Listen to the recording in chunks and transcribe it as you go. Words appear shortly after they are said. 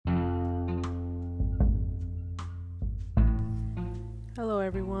Hello,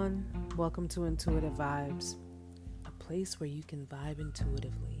 everyone. Welcome to Intuitive Vibes, a place where you can vibe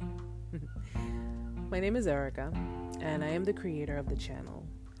intuitively. My name is Erica, and I am the creator of the channel.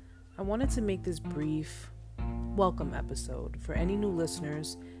 I wanted to make this brief welcome episode for any new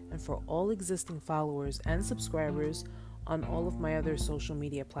listeners and for all existing followers and subscribers on all of my other social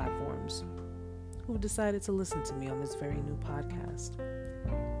media platforms who've decided to listen to me on this very new podcast.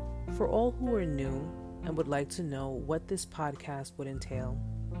 For all who are new and would like to know what this podcast would entail,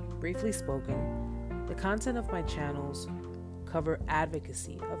 briefly spoken, the content of my channels cover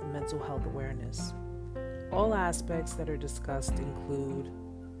advocacy of mental health awareness. All aspects that are discussed include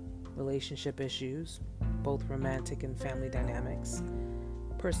relationship issues, both romantic and family dynamics,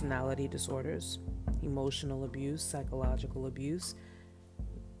 personality disorders, emotional abuse, psychological abuse,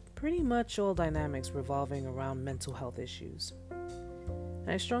 pretty much all dynamics revolving around mental health issues. And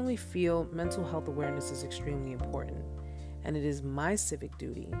I strongly feel mental health awareness is extremely important, and it is my civic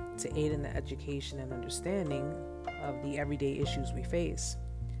duty to aid in the education and understanding of the everyday issues we face.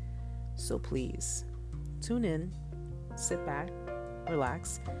 So please, tune in, sit back,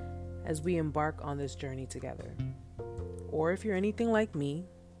 relax, as we embark on this journey together. Or if you're anything like me,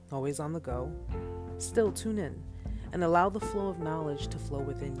 always on the go, still tune in and allow the flow of knowledge to flow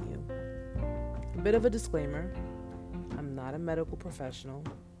within you. A bit of a disclaimer: I'm not a medical professional,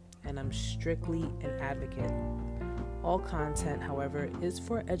 and I'm strictly an advocate. All content, however, is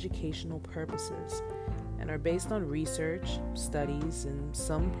for educational purposes and are based on research, studies, and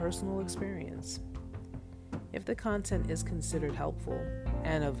some personal experience. If the content is considered helpful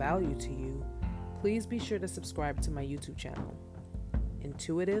and of value to you, please be sure to subscribe to my YouTube channel,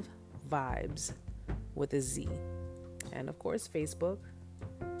 Intuitive Vibez with a Z, and of course Facebook,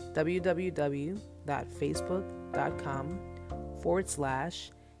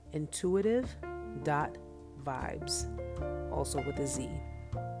 www.facebook.com/intuitive.vibes, also with a Z.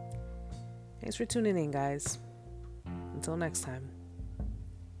 Thanks for tuning in, guys. Until next time.